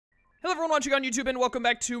Hello everyone watching on YouTube and welcome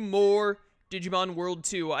back to more Digimon World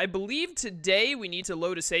 2. I believe today we need to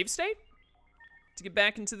load a save state to get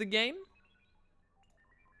back into the game.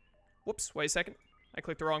 Whoops, wait a second. I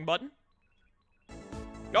clicked the wrong button.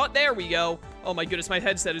 Oh, there we go. Oh my goodness, my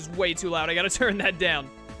headset is way too loud. I gotta turn that down.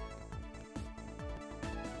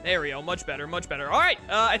 There we go, much better, much better. All right,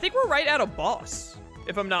 I think we're right at a boss,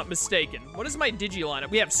 if I'm not mistaken. What is my Digi lineup?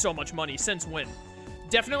 We have so much money, since when?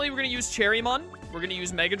 Definitely we're gonna use Cherrymon. We're gonna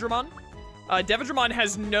use Megadramon. Devadramon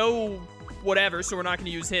has no whatever, so we're not gonna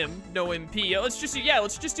use him. No MP. Let's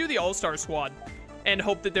just do the All-Star squad. And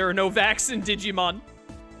hope that there are no Vax in Digimon.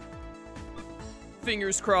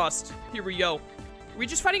 Fingers crossed. Here we go. Are we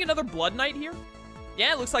just fighting another Blood Knight here?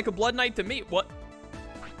 Yeah, it looks like a Blood Knight to me. What?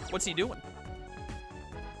 What's he doing?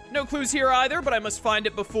 No clues here either, but I must find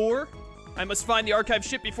it before. I must find the archive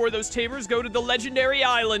ship before those Tamers go to the Legendary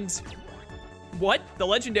Island. What? The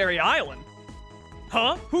Legendary Island?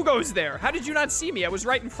 Huh? Who goes there? How did you not see me? I was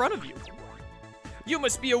right in front of you. You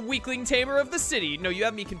must be a weakling tamer of the city. No, you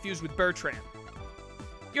have me confused with Bertrand.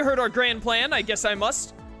 You heard our grand plan. I guess I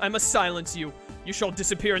must. I must silence you. You shall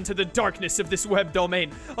disappear into the darkness of this web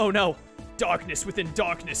domain. Oh no. Darkness within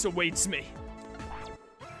darkness awaits me.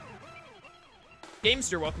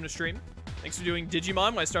 Gamester, welcome to stream. Thanks for doing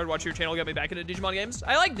Digimon. When I started watching your channel, got me back into Digimon games.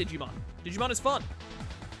 I like Digimon. Digimon is fun.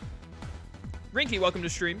 Rinky, welcome to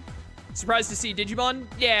stream. Surprised to see Digimon?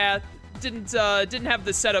 Yeah, didn't have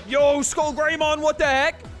the setup. Yo, Skullgreymon, what the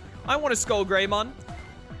heck? I want a Skullgreymon.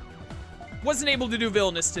 Wasn't able to do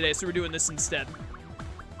Villainous today, so we're doing this instead.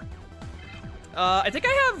 I think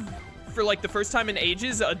I have, for like the first time in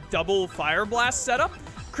ages, a double Fire Blast setup.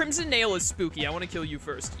 Crimson Nail is spooky. I want to kill you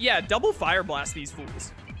first. Yeah, double Fire Blast these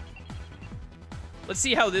fools. Let's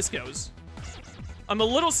see how this goes. I'm a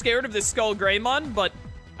little scared of this Skullgreymon, but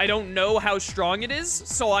I don't know how strong it is,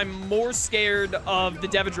 so I'm more scared of the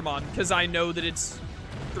Devadramon because I know that it's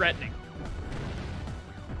threatening.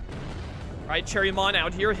 All right, Cherrymon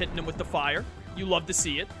out here hitting him with the fire. You love to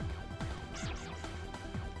see it.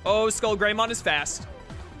 Oh, Skullgreymon is fast.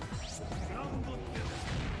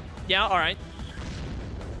 Yeah, all right.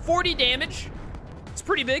 40 damage. It's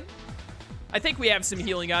pretty big. I think we have some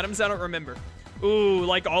healing items. I don't remember. Ooh,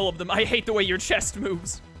 like all of them. I hate the way your chest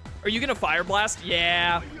moves. Are you gonna Fire Blast?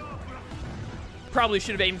 Yeah. Probably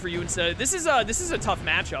should have aimed for you instead. This is a tough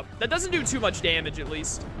matchup. That doesn't do too much damage, at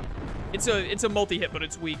least. It's a multi-hit, but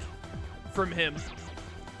it's weak from him.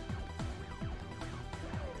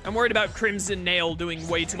 I'm worried about Crimson Nail doing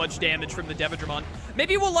way too much damage from the Devadramon.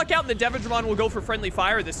 Maybe we'll luck out and the Devadramon will go for Friendly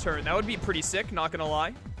Fire this turn. That would be pretty sick, not gonna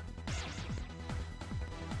lie.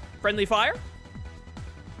 Friendly Fire?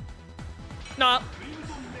 Nah.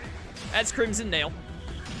 That's Crimson Nail.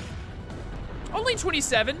 Only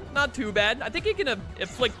 27, not too bad. I think it can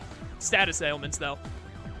inflict status ailments, though.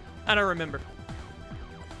 I don't remember.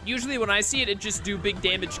 Usually when I see it, it just do big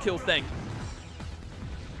damage kill thing.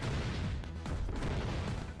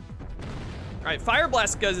 All right, Fire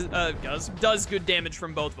Blast does good damage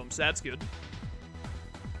from both of them, so that's good.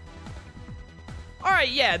 All right,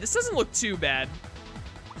 yeah, this doesn't look too bad.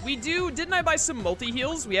 Didn't I buy some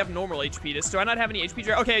multi-heals? We have normal HP. Do I not have any HP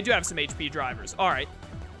drivers? Okay, I do have some HP drivers. All right.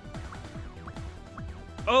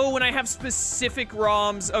 Oh, and I have specific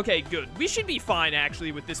ROMs. Okay, good. We should be fine,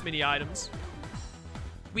 actually, with this many items.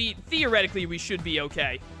 Theoretically, we should be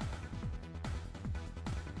okay.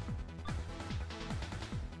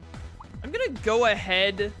 I'm gonna go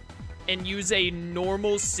ahead and use a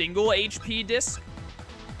normal single HP disc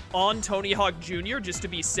on Tony Hawk Jr. just to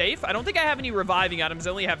be safe. I don't think I have any reviving items.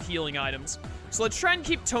 I only have healing items. So let's try and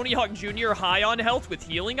keep Tony Hawk Jr. high on health with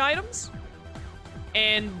healing items.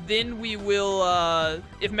 And then we will,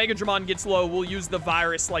 if Megadramon gets low, we'll use the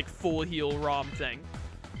virus, like, full heal ROM thing.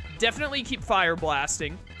 Definitely keep Fire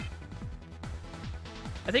Blasting.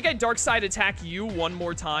 I think I Dark Side attack you one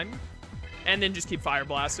more time. And then just keep Fire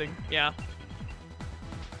Blasting. Yeah.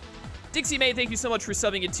 Dixie May, thank you so much for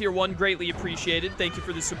subbing at Tier 1. Greatly appreciated. Thank you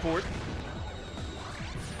for the support.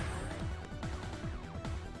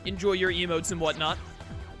 Enjoy your emotes and whatnot.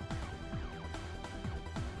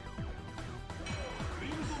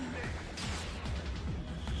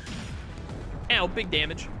 Ow, big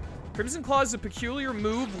damage. Crimson Claw is a peculiar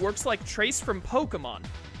move, works like Trace from Pokemon.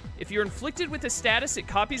 If you're inflicted with a status, it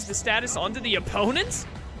copies the status onto the opponent?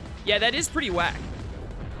 Yeah, that is pretty whack.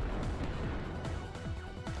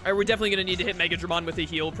 All right, we're definitely gonna need to hit Megadramon with a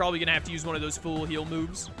heal. Probably gonna have to use one of those full heal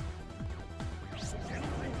moves.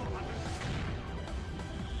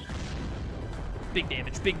 Big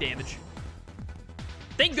damage, big damage.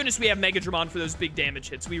 Thank goodness we have Megadramon for those big damage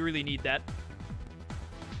hits. We really need that.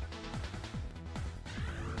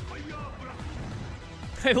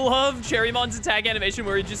 I love Cherrymon's attack animation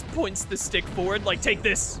where he just points the stick forward, like, take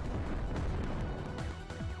this.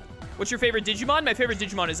 What's your favorite Digimon? My favorite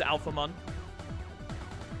Digimon is Alphamon.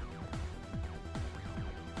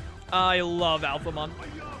 I love Alphamon.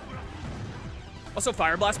 Also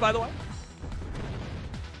Fire Blast, by the way.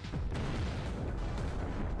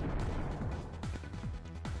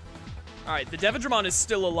 Alright, the Dejimon is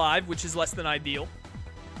still alive, which is less than ideal.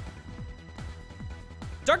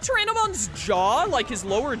 Dark Tyrannomon's jaw, like his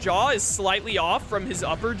lower jaw, is slightly off from his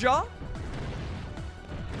upper jaw.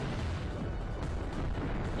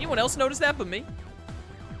 Anyone else notice that but me?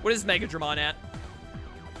 What is Megadramon at?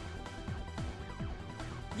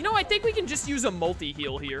 You know, I think we can just use a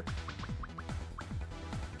multi-heal here.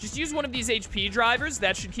 Just use one of these HP drivers.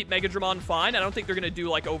 That should keep Megadramon fine. I don't think they're going to do,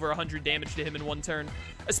 like, over 100 damage to him in one turn.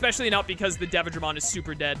 Especially not because the Dejimon is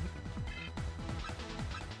super dead.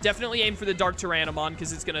 Definitely aim for the Dark Tyrannomon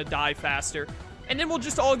because it's going to die faster. And then we'll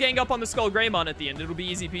just all gang up on the Skullgreymon at the end. It'll be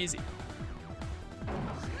easy peasy.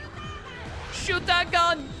 Shoot that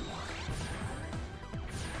gun!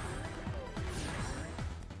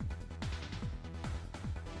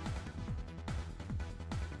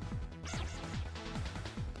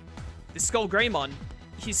 The Skullgreymon,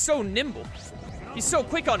 he's so nimble. He's so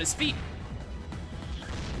quick on his feet.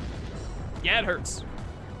 Yeah, it hurts.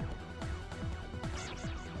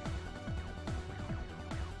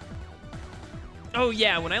 Oh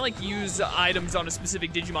yeah, when I like use items on a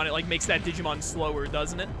specific Digimon, it like makes that Digimon slower,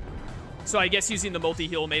 doesn't it? So I guess using the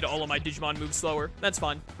multi-heal made all of my Digimon move slower. That's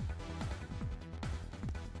fine.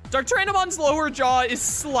 Dark Tyrannomon's lower jaw is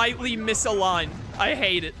slightly misaligned. I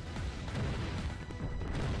hate it.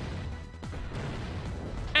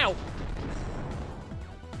 Ow.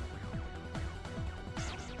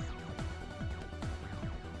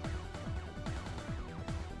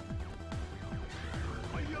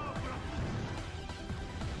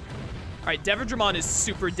 Alright, Dejimon is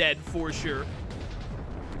super dead for sure.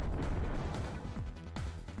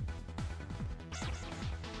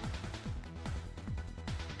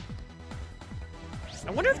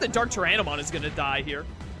 I wonder if the Dark Tyrannomon is gonna die here.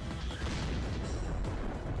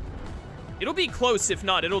 It'll be close, if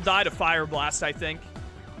not. It'll die to Fire Blast, I think.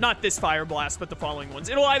 Not this Fire Blast, but the following ones.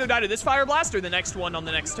 It'll either die to this Fire Blast or the next one on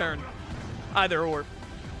the next turn. Either or.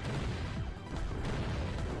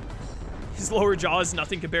 His lower jaw is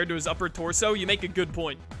nothing compared to his upper torso. You make a good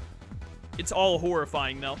point. It's all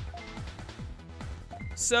horrifying, though.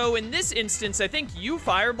 So, in this instance, I think you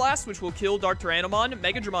Fire Blast, which will kill Dark Tyrannomon.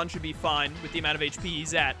 Megadramon should be fine with the amount of HP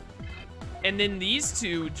he's at. And then these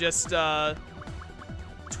two just,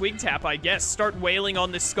 Twig Tap, I guess. Start wailing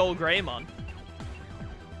on this Skullgreymon.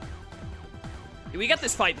 We got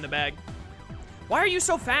this fight in the bag. Why are you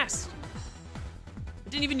so fast? I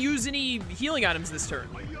didn't even use any healing items this turn.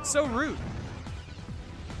 So rude.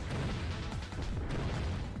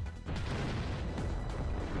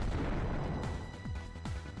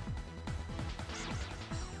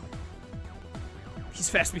 He's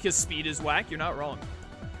fast because speed is whack. You're not wrong.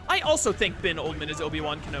 I also think Ben Oldman is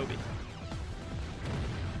Obi-Wan Kenobi.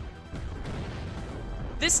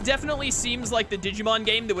 This definitely seems like the Digimon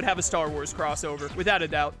game that would have a Star Wars crossover, without a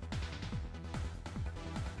doubt.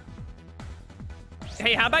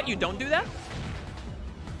 Hey, how about you don't do that?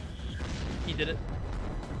 He did it.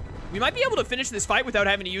 We might be able to finish this fight without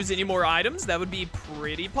having to use any more items. That would be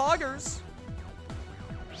pretty poggers.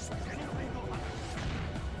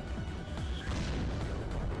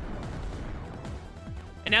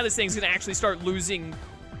 And now this thing's gonna actually start losing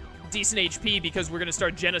decent HP because we're gonna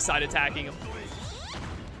start genocide attacking him.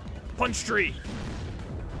 Punch tree.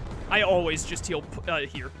 I always just hear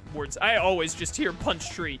words. I always just hear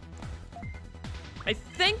punch tree. I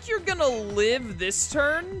think you're gonna live this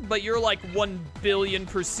turn, but you're like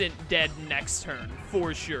 1,000,000,000% dead next turn,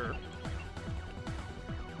 for sure.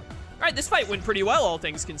 Alright, this fight went pretty well, all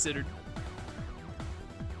things considered.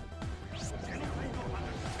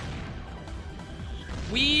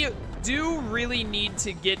 We do really need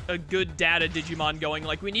to get a good data Digimon going.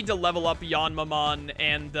 Like, we need to level up Yanmamon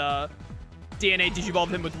and DNA Digivolve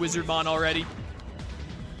him with Wizardmon already.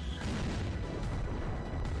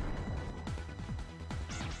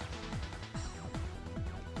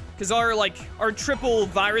 Because our triple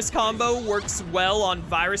virus combo works well on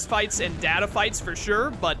virus fights and data fights for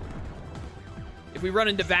sure, but if we run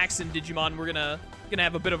into Vaxen Digimon, we're gonna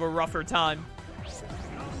have a bit of a rougher time.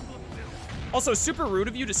 Also, super rude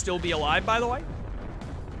of you to still be alive, by the way.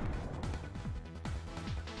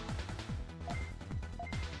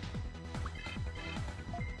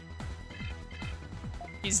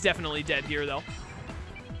 He's definitely dead here, though.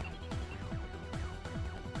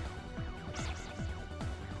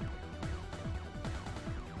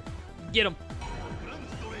 Get him.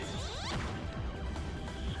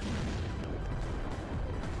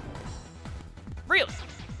 Really?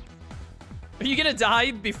 Are you gonna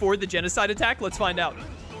die before the genocide attack? Let's find out.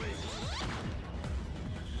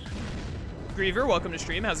 Griever, welcome to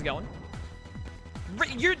stream. How's it going?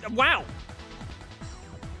 Wow.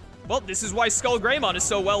 Well, this is why Skullgreymon is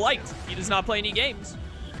so well liked. He does not play any games.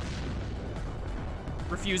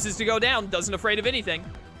 Refuses to go down, doesn't afraid of anything.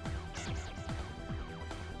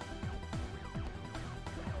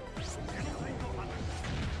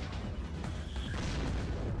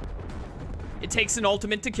 It takes an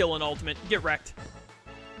ultimate to kill an ultimate. Get wrecked.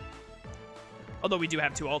 Although we do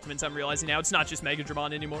have 2 ultimates, I'm realizing now. It's not just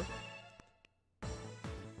Megadramon anymore.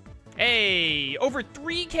 Hey, over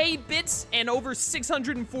 3K bits and over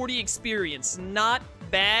 640 experience. Not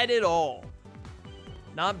bad at all.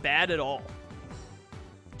 Not bad at all.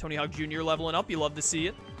 Tony Hawk Jr. leveling up. You love to see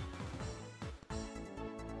it.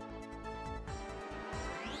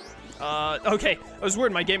 Okay. I was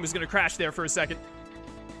worried my game was going to crash there for a second.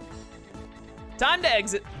 Time to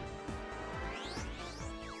exit.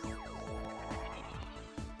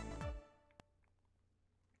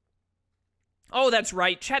 Oh, that's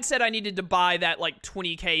right. Chat said I needed to buy that, like,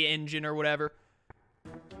 20K engine or whatever.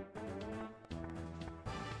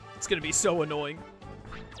 It's gonna be so annoying.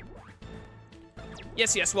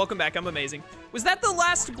 Yes, yes, welcome back. I'm amazing. Was that the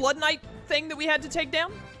last Blood Knight thing that we had to take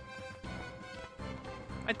down?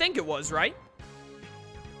 I think it was, right?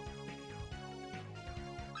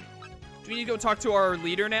 Do we need to go talk to our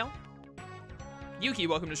leader now? Yuki,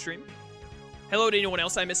 welcome to stream. Hello to anyone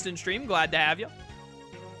else I missed in stream. Glad to have you.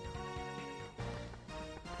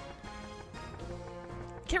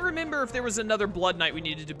 Can't remember if there was another Blood Knight we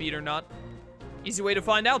needed to beat or not. Easy way to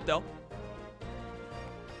find out, though.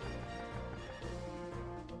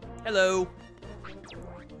 Hello.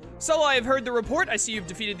 So I have heard the report. I see you've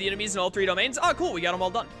defeated the enemies in all 3 domains. Ah, cool. We got them all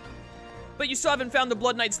done. But you still haven't found the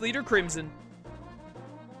Blood Knight's leader, Crimson.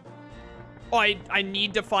 Oh, I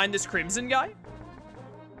need to find this Crimson guy?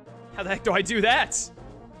 How the heck do I do that?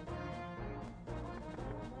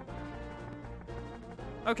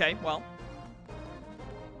 Okay, well.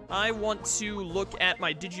 I want to look at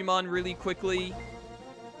my Digimon really quickly.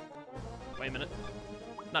 Wait a minute.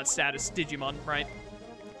 Not status, Digimon, right?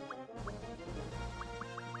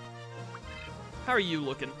 How are you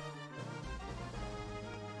looking?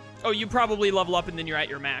 Oh, you probably level up and then you're at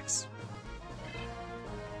your max.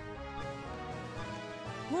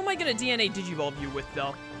 Who am I gonna DNA Digivolve you with,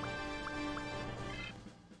 though?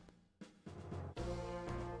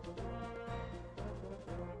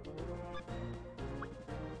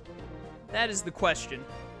 That is the question.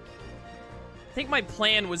 I think my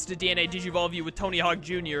plan was to DNA Digivolve you with Tony Hawk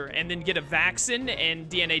Jr. and then get a Vaccine and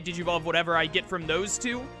DNA Digivolve whatever I get from those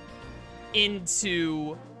 2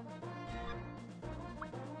 into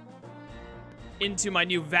my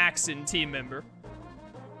new Vaccine team member.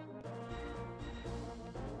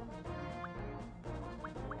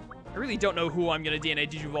 I really don't know who I'm gonna DNA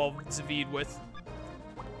Digivolve Zavid with.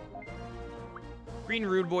 Green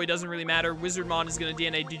Rude Boy doesn't really matter. Wizardmon is gonna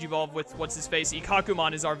DNA Digivolve with what's-his-face.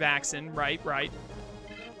 Ikakumon is our Vaccine. Right.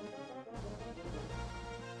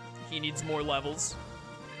 He needs more levels.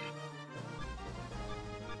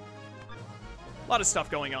 A lot of stuff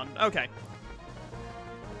going on. Okay.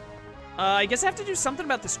 I guess I have to do something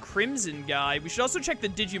about this Crimson guy. We should also check the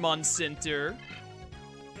Digimon Center.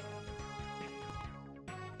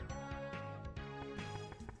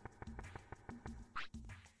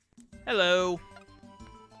 Hello.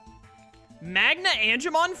 Magna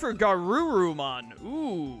Angemon for Garurumon.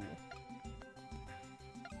 Ooh.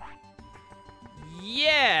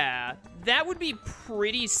 Yeah, that would be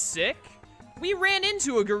pretty sick. We ran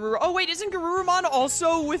into a Garuru. Oh wait, isn't Garurumon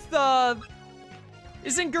also with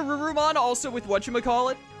Isn't Garurumon also with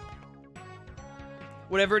whatchamacallit?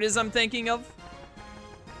 Whatever it is I'm thinking of.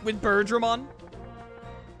 With Birdramon.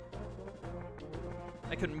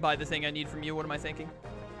 I couldn't buy the thing I need from you. What am I thinking?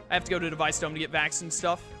 I have to go to Device Dome to get Vaccine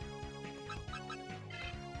stuff.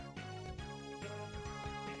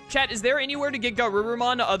 Chat, is there anywhere to get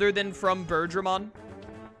Garurumon other than from Birdramon?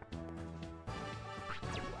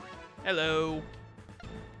 Hello.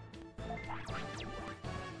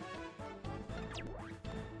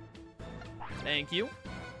 Thank you.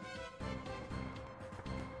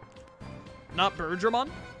 Not Birdramon?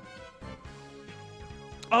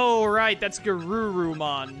 Oh, right, that's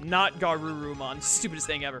Garurumon, not Garurumon. Stupidest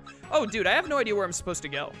thing ever. Oh, dude, I have no idea where I'm supposed to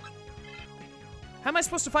go. How am I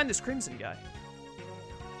supposed to find this Crimson guy?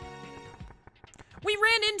 We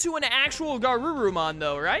ran into an actual Garurumon,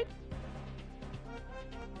 though, right?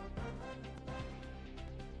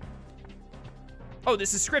 Oh,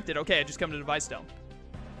 this is scripted. Okay, I just come to Device Dome.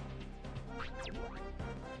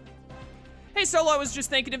 Hey, Solo, I was just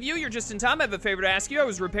thinking of you. You're just in time. I have a favor to ask you. I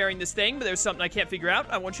was repairing this thing, but there's something I can't figure out.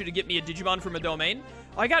 I want you to get me a Digimon from a domain.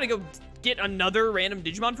 Oh, I gotta go get another random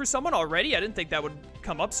Digimon for someone already? I didn't think that would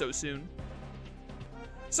come up so soon.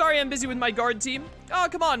 Sorry, I'm busy with my guard team. Oh,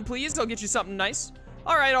 come on, please. I'll get you something nice.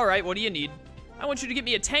 All right. What do you need? I want you to get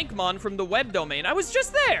me a Tankmon from the web domain. I was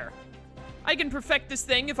just there. I can perfect this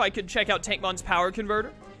thing if I could check out Tankmon's power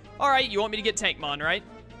converter. All right, you want me to get Tankmon, right?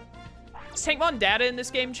 Is Tankmon data in this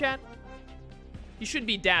game, chat? He should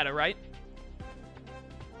be data, right?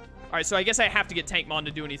 All right, so I guess I have to get Tankmon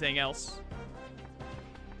to do anything else.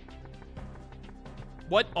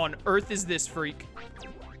 What on earth is this freak?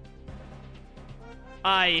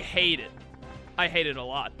 I hate it. I hate it a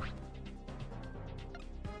lot.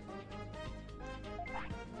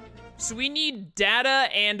 So we need data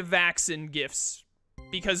and Vaccine gifts.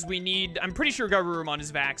 Because we need... I'm pretty sure Garurumon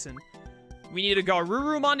is Vaccine. We need a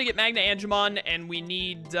Garurumon to get Magna Angemon, and we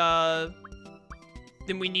need... then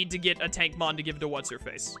we need to get a Tankmon to give to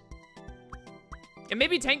What's-Her-Face. And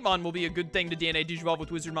maybe Tankmon will be a good thing to DNA Digivolve with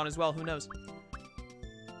Wizardmon as well. Who knows?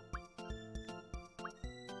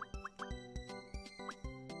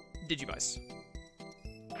 Digivice.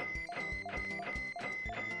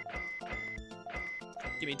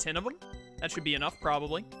 Give me 10 of them. That should be enough,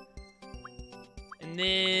 probably. And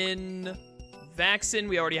then... Vaccine,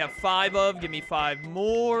 we already have 5 of. Give me 5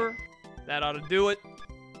 more. That ought to do it.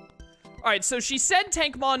 Alright, so she said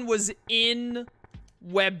Tankmon was in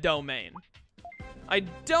web domain. I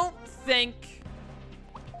don't think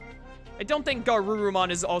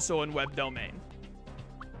Garurumon is also in web domain.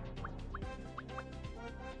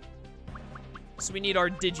 So we need our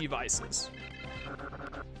Digivices.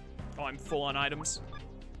 Oh, I'm full on items.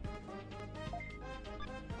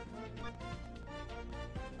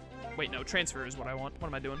 Wait, no, transfer is what I want. What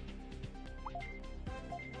am I doing?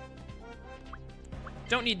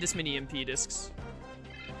 Don't need this many MP discs.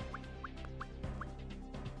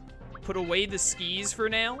 Put away the skis for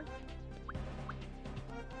now.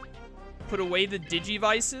 Put away the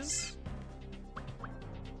Digivices.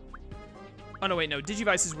 Oh, no, wait, no.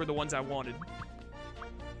 Digivices were the ones I wanted.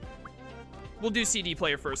 We'll do CD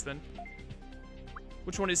player first, then.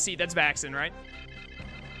 Which one is C? That's Vaccine, right?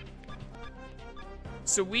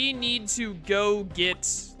 So we need to go get...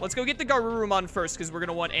 Let's go get the Garurumon first, because we're going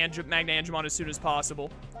to want Magna Angemon as soon as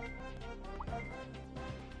possible.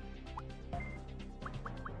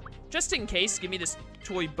 Just in case, give me this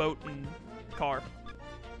toy boat and car.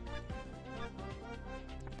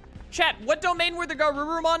 Chat, what domain were the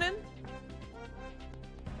Garurumon in?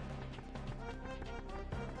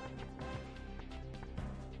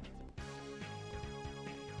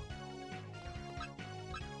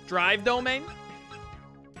 Drive domain?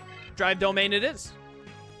 Drive domain it is.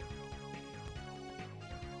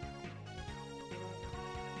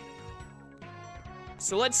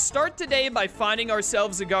 So let's start today by finding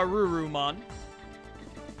ourselves a Garurumon.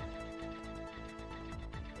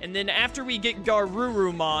 And then after we get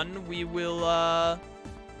Garurumon, we will, Oh,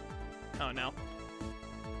 no.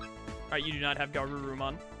 Alright, you do not have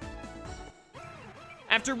Garurumon.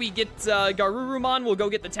 After we get Garurumon, we'll go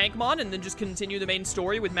get the Tankmon and then just continue the main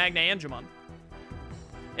story with Magna Angemon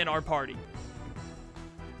in our party.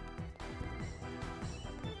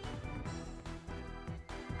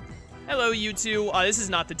 Hello, you two. This is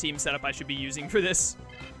not the team setup I should be using for this.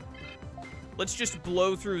 Let's just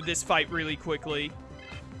blow through this fight really quickly.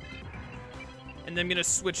 And then I'm gonna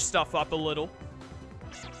switch stuff up a little.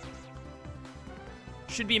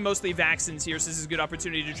 Should be mostly Vaccines here, so this is a good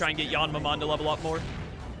opportunity to try and get Yanmamon to level up more.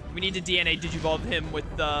 We need to DNA Digivolve him with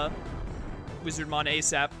Wizardmon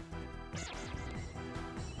ASAP.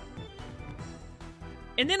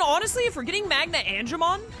 And then, honestly, if we're getting Magna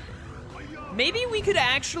Angemon, maybe we could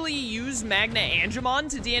actually use Magna Angemon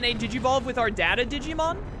to DNA Digivolve with our Data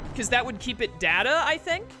Digimon, because that would keep it Data, I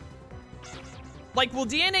think. Like, we'll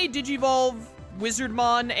DNA Digivolve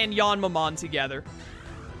Wizardmon and Yanmamon together.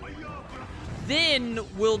 Then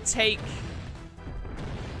we'll take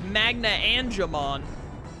Magna Angemon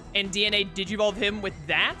and DNA Digivolve him with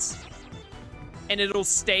that. And it'll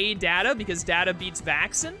stay Data because Data beats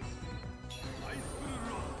Vaccine.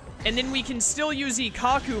 And then we can still use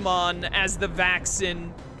Ikakumon as the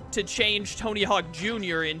Vaccine to change Tony Hawk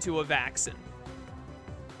Jr. into a Vaccine.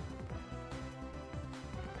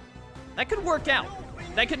 That could work out.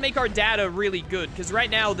 That could make our data really good, because right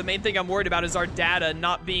now the main thing I'm worried about is our data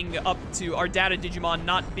not being up to, our data Digimon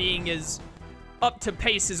not being as up to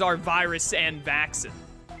pace as our Virus and Vaccine.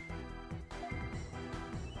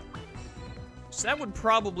 So that would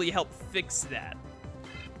probably help fix that.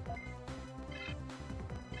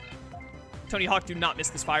 Tony Hawk, do not miss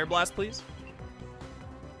this Fire Blast, please.